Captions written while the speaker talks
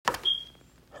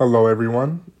Hello,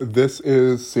 everyone. This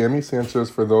is Sammy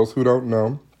Sanchez, for those who don't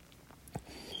know.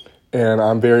 And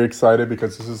I'm very excited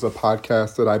because this is a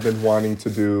podcast that I've been wanting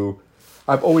to do.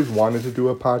 I've always wanted to do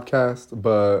a podcast,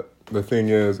 but the thing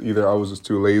is, either I was just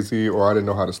too lazy or I didn't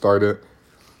know how to start it.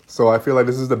 So I feel like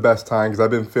this is the best time because I've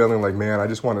been feeling like, man, I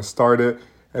just want to start it.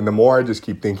 And the more I just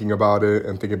keep thinking about it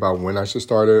and thinking about when I should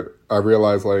start it, I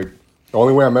realize like the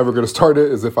only way I'm ever going to start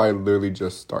it is if I literally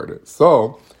just start it.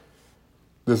 So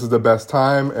this is the best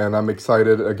time, and I'm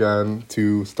excited again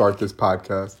to start this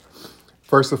podcast.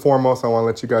 First and foremost, I want to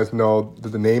let you guys know that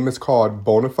the name is called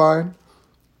Bonafide. I'm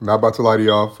not about to lie to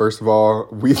y'all. First of all,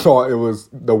 we thought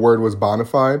the word was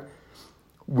Bonafide.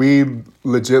 We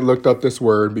legit looked up this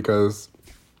word because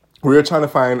we were trying to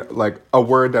find like a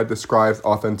word that describes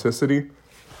authenticity.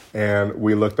 And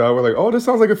we looked up, we're like, oh, this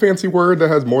sounds like a fancy word that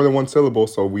has more than one syllable,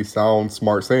 so we sound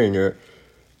smart saying it.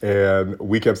 And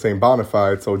we kept saying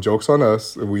Bonafide, so joke's on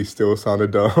us, we still sounded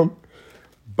dumb.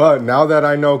 But now that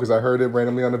I know, because I heard it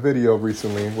randomly on a video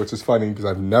recently, which is funny because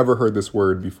I've never heard this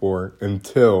word before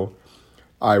until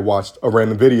I watched a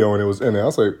random video and it was in it. I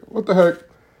was like, what the heck?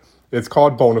 It's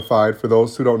called Bonafide, for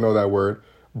those who don't know that word.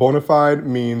 Bonafide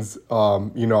means,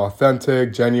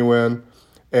 authentic, genuine,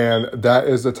 and that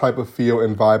is the type of feel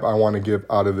and vibe I want to give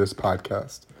out of this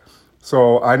podcast.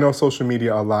 So I know social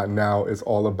media a lot now is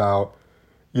all about,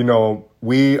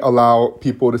 we allow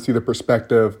people to see the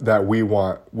perspective that we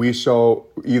want. We show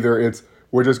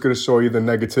we're just going to show you the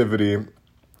negativity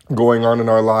going on in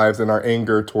our lives and our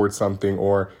anger towards something,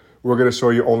 or we're going to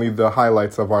show you only the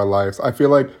highlights of our lives. I feel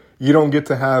like you don't get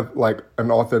to have like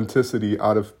an authenticity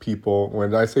out of people.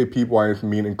 When I say people, I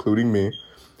mean including me,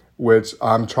 which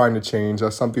I'm trying to change.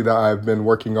 That's something that I've been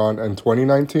working on in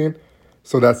 2019.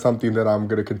 So that's something that I'm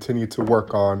going to continue to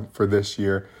work on for this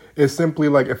year. It's simply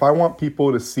like, if I want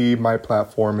people to see my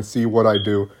platform and see what I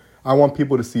do, I want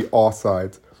people to see all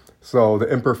sides. So the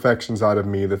imperfections out of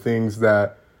me, the things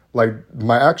that, like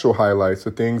my actual highlights,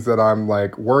 the things that I'm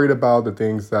like worried about, the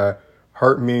things that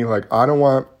hurt me. Like, I don't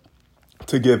want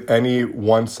to give any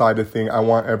one-sided thing. I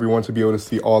want everyone to be able to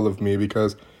see all of me,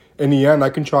 because in the end,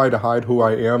 I can try to hide who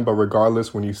I am, but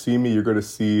regardless, when you see me, you're going to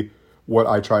see what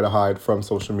I try to hide from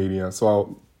social media.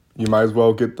 So you might as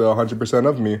well get the 100%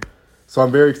 of me. So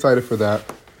I'm very excited for that.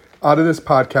 Out of this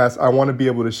podcast, I want to be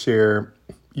able to share,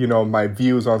 my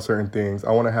views on certain things.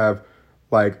 I want to have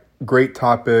like great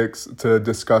topics to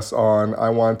discuss on. I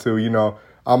want to,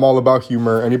 I'm all about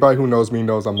humor. Anybody who knows me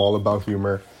knows I'm all about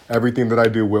humor. Everything that I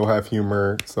do will have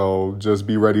humor. So just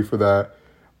be ready for that.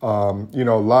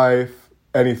 Life,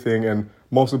 anything. And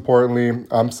most importantly,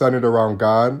 I'm centered around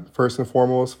God, first and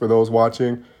foremost, for those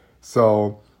watching.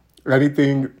 So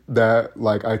anything that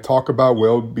like I talk about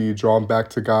will be drawn back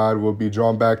to God, will be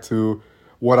drawn back to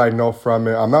what I know from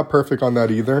it. I'm not perfect on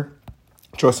that either.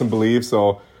 Trust and believe.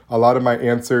 So a lot of my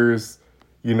answers,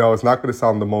 it's not going to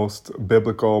sound the most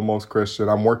biblical, most Christian.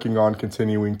 I'm working on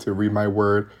continuing to read my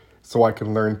word so I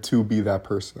can learn to be that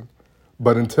person.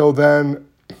 But until then,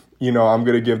 I'm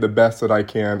going to give the best that I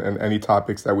can in any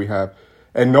topics that we have.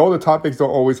 And no, the topics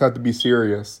don't always have to be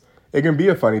serious. It can be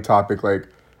a funny topic,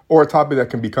 or a topic that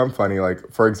can become funny.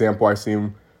 Like, for example, I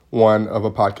seen one of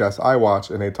a podcast I watch,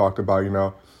 and they talked about,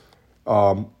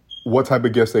 what type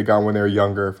of gifts they got when they were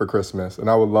younger for Christmas. And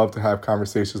I would love to have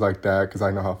conversations like that because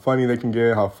I know how funny they can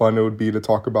get, how fun it would be to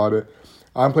talk about it.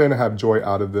 I'm planning to have joy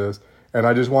out of this. And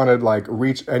I just want to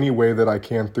reach any way that I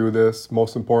can through this.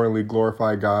 Most importantly,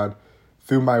 glorify God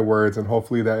through my words, and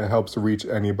hopefully that it helps reach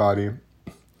anybody.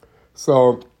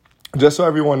 So just so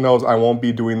everyone knows, I won't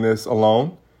be doing this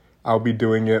alone. I'll be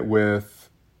doing it with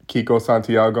Kiko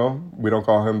Santiago. We don't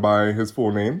call him by his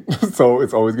full name, so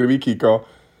it's always going to be Kiko.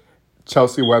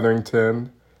 Chelsea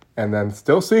Weatherington, and then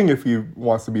still seeing if he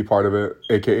wants to be part of it,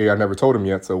 a.k.a. I never told him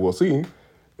yet, so we'll see,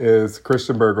 is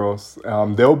Christian Burgos.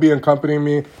 They'll be accompanying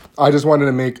me. I just wanted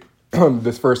to make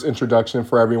this first introduction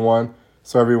for everyone,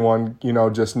 so everyone,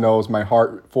 just knows my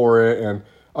heart for it and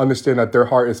understand that their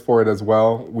heart is for it as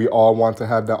well. We all want to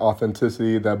have that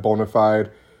authenticity, that bona fide,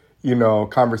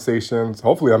 conversations.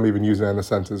 Hopefully I'm even using that in a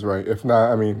sentence right. If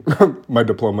not, my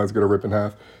diploma is going to rip in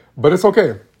half. But it's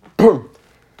okay.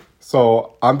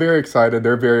 So I'm very excited.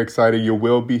 They're very excited. You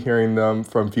will be hearing them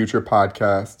from future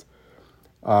podcasts.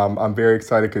 I'm very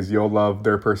excited because you'll love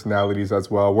their personalities as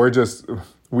well.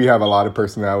 We have a lot of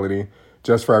personality,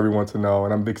 just for everyone to know.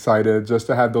 And I'm excited just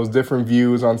to have those different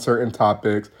views on certain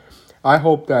topics. I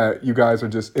hope that you guys are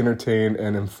just entertained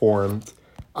and informed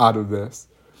out of this.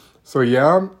 So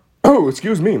yeah,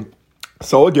 excuse me.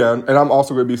 So again, and I'm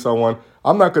also going to be someone,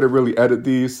 I'm not going to really edit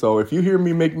these. So if you hear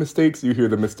me make mistakes, you hear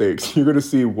the mistakes. You're going to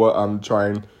see what I'm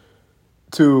trying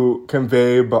to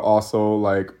convey, but also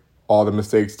all the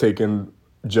mistakes taken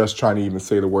just trying to even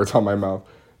say the words on my mouth.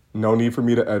 No need for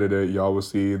me to edit it. Y'all will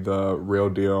see the real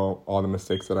deal, all the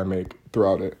mistakes that I make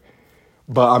throughout it.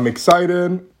 But I'm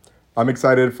excited. I'm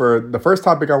excited for the first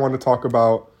topic I want to talk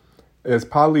about is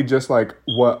probably just like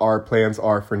what our plans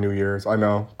are for New Year's. I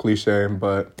know, cliche,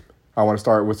 but I want to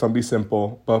start with something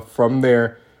simple. But from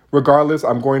there, regardless,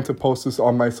 I'm going to post this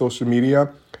on my social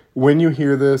media. When you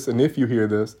hear this, and if you hear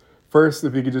this, first,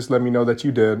 if you could just let me know that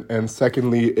you did. And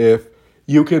secondly, if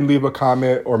you can leave a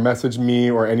comment or message me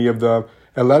or any of them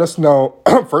and let us know.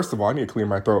 First of all, I need to clear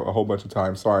my throat a whole bunch of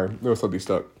times. Sorry, there was something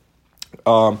stuck.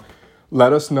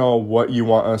 Let us know what you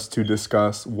want us to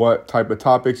discuss, what type of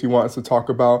topics you want us to talk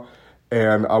about,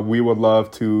 and we would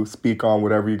love to speak on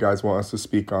whatever you guys want us to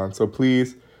speak on. So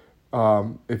please,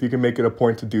 if you can make it a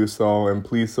point to do so, and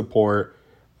please support,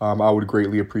 I would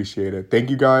greatly appreciate it. Thank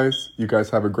you guys. You guys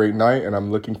have a great night, and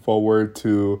I'm looking forward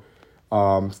to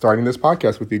starting this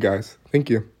podcast with you guys. Thank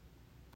you.